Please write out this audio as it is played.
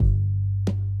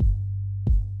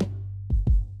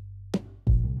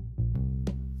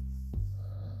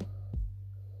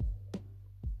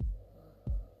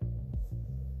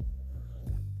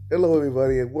Hello,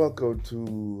 everybody, and welcome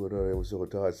to another episode of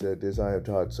Todd Said This. I am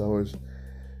Todd Summers,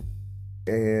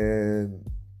 and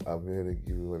I'm here to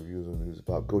give you my views on news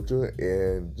pop culture.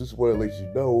 And just want to let you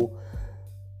know,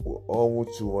 we're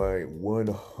almost to my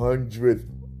 100th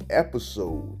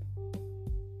episode.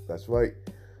 That's right.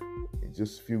 In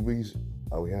just a few weeks,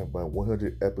 I will have my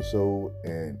 100th episode,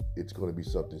 and it's going to be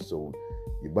something. So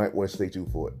you might want to stay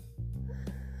tuned for it.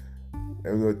 And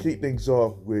we're going to kick things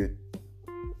off with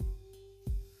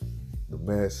The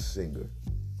Masked Singer.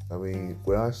 I mean,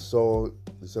 when I saw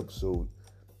this episode,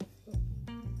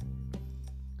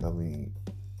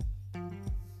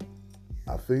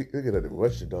 I figured that the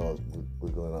Russian dolls were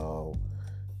going to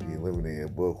be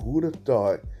eliminated, but who would have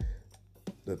thought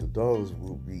that the dolls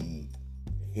would be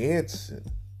Hanson?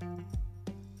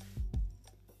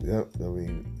 Yep,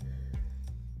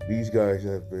 these guys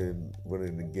have been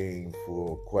running the game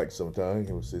for quite some time,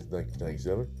 since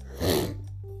 1997.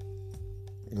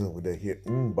 With that hit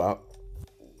Bop.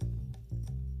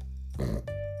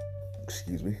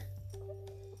 Excuse me.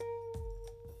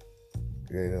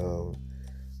 And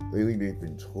lately they've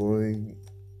been touring.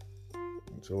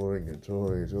 And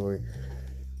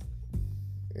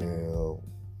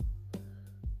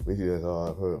basically that's all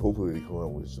I've heard. Hopefully they come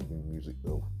out with some new music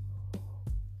though.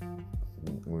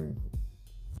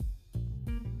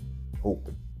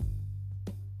 Hoping.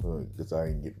 Because I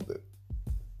didn't get the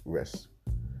rest.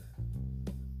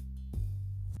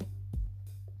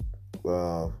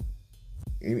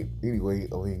 Anyway,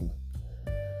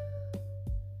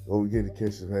 we get to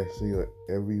catch the Masked Singer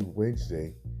every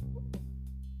Wednesday.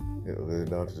 They're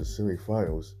down to the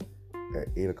semifinals at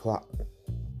 8 o'clock.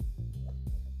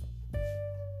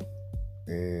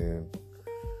 And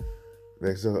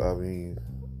next up,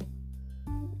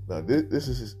 now this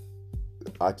is,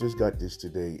 I just got this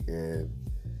today, and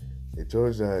it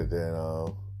turns out that,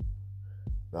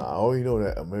 now I already know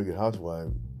that American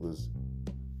Housewives was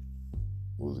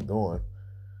gone.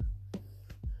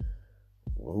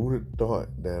 Well, who would have thought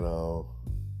that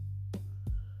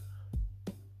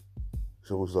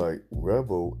shows like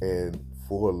Rebel and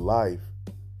For Life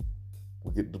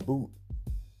would get the boot,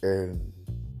 and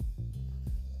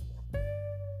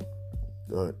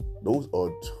those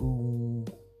are two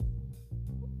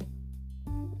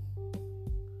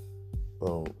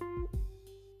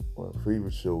my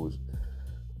favorite shows.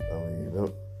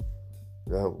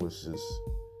 That was just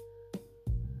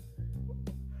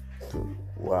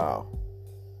wow,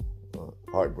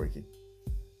 heartbreaking.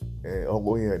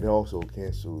 And they also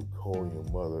canceled Calling Your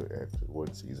Mother after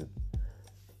one season,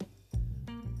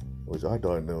 which I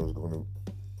thought that was going to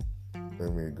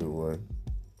be a good run.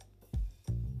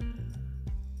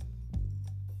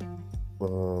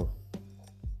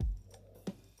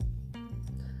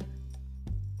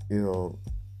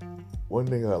 One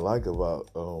thing I like about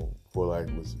For Life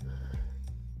was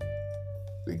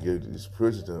they gave this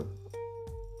prisoner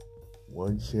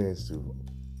one chance to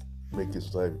make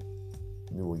his life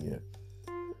new again.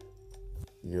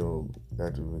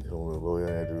 After becoming a lawyer,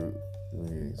 after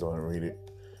being exonerated.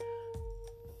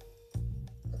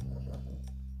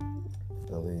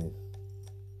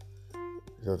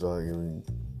 Sometimes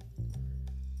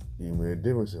he made a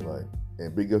difference in life.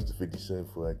 And big ups to 50 Cent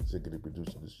for executive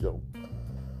producing the show.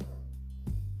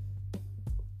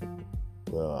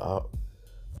 Well,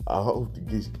 I hope it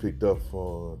gets picked up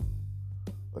for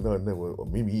another network, or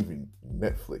maybe even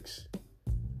Netflix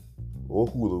or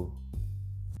Hulu.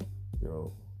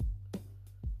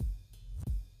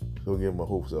 So get my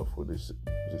hopes up for this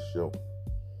show.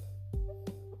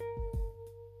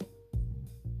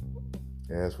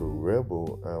 As for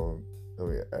Rebel,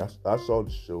 I saw the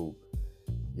show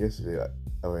yesterday.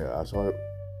 I try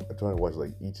to watch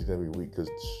like each and every week because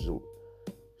the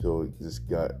show just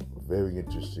got very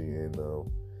interesting, and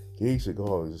Gage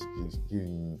Segal is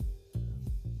getting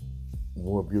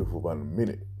more beautiful by the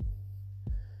minute.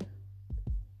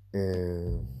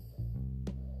 And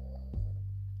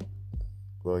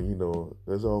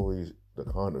there's always the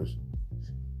Connors.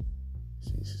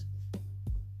 She's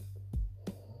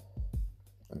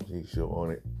still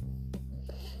on it.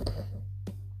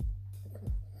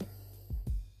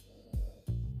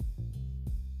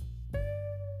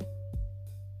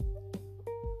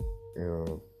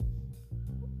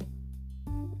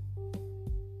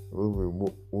 A little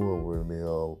bit more over in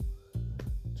the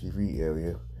TV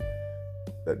area,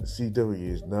 that the CW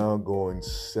is now going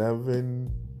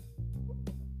 7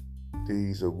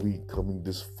 days a week coming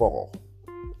this fall.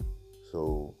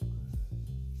 So,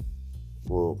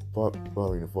 well,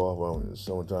 probably in the fall, probably in the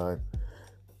summertime.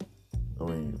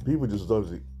 People just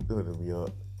love it. Going to be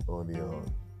on the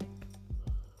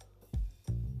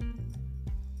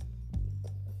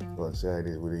on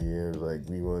Saturdays with the years, like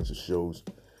reruns of shows.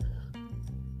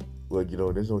 But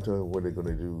there's no telling what they're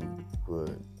gonna do for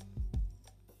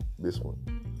this one.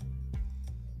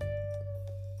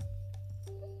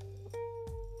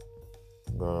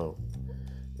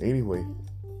 Anyway,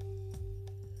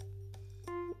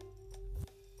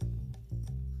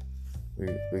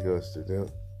 because to them,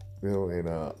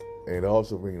 and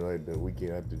also bring like the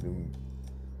weekend afternoon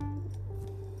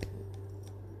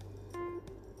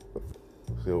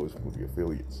shows with the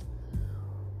affiliates.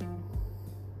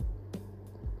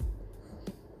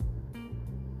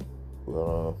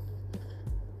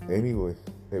 Anyway,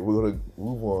 we're gonna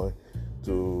move on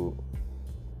to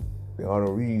the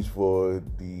honorees for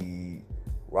the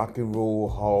Rock and Roll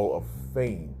Hall of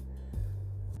Fame.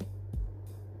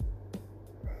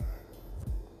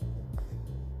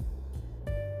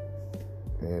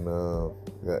 And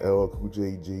got LL Cool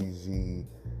J, Jay-Z,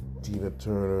 Tina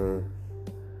Turner,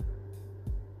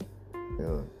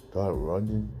 Todd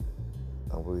Rundgren,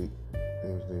 I believe,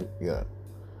 yeah,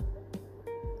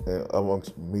 and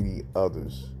amongst many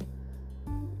others.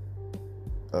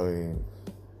 I mean,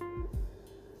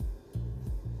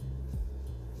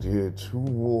 there are 2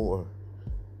 more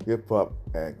hip-hop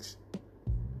acts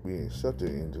being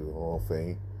accepted into the Hall of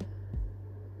Fame.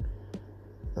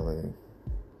 I mean,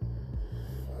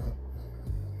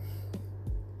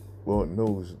 Lord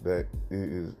knows that it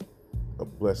is a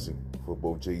blessing for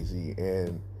both Jay-Z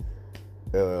and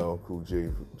LL Cool J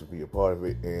to be a part of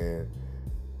it, and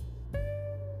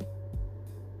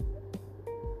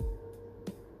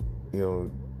the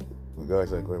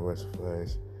guys like Grandmaster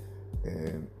Flash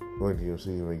and Run DMC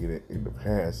making it in the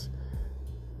past.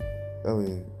 I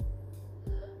mean,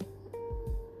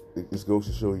 it just goes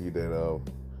to show you that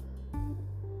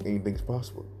anything's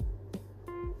possible.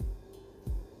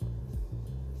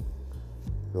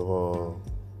 So,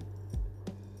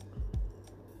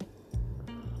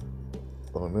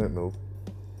 on that note,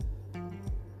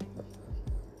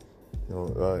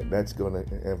 that's gonna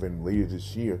happen later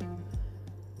this year,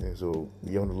 and so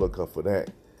be on the lookout for that.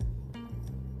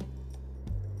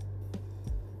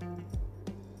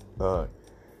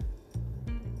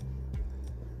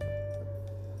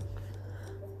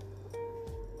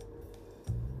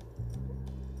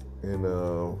 And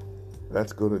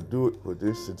that's gonna do it for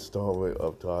this installment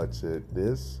of Todd Said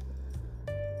This.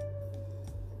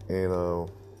 And I'm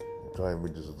trying to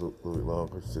make this a little bit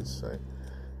longer since I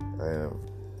have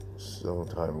some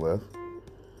time left.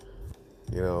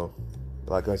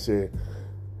 Like I said,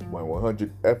 my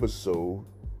 100th episode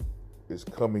is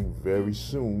coming very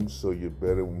soon, so you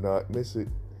better not miss it.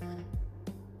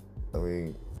 I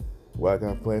mean, what I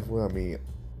got planned for it,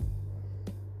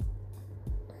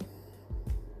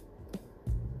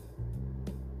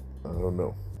 I don't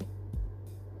know.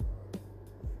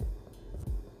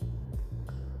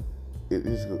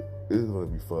 It's going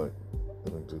to be fun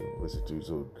to listen to,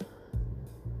 so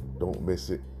don't miss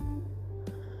it.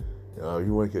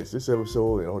 You want to catch this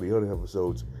episode and all the other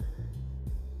episodes,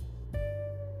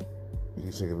 you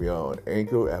can check me out on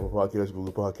Anchor, Apple Podcasts,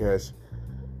 Google Podcasts,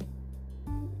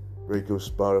 Radio,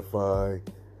 Spotify.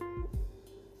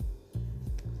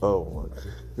 Oh my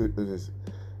goodness.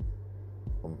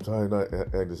 I'm trying not to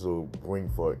have this little brain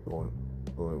fart going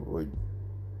like,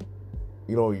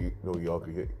 y'all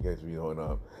can catch me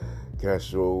on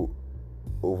Castro,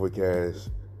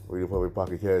 Overcast, Radio Public,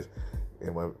 Pocket Cast,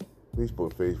 and my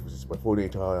Facebook page, which is my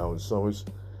 48 Alan Summers.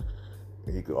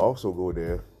 And you can also go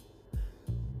there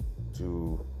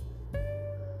to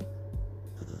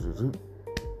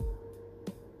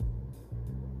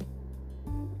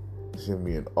send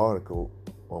me an article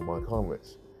on my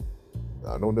comments.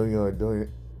 I don't know y'all done it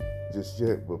just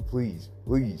yet, but please,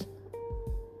 if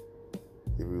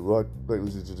you like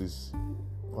listening to this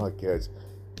podcast,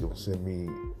 you'll send me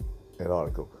an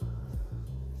article.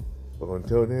 But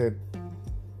until then,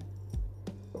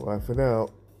 bye for now.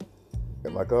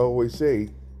 And like I always say,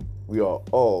 we are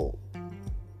all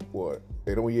what?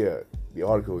 And the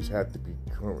articles have to be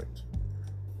current.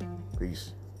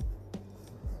 Peace.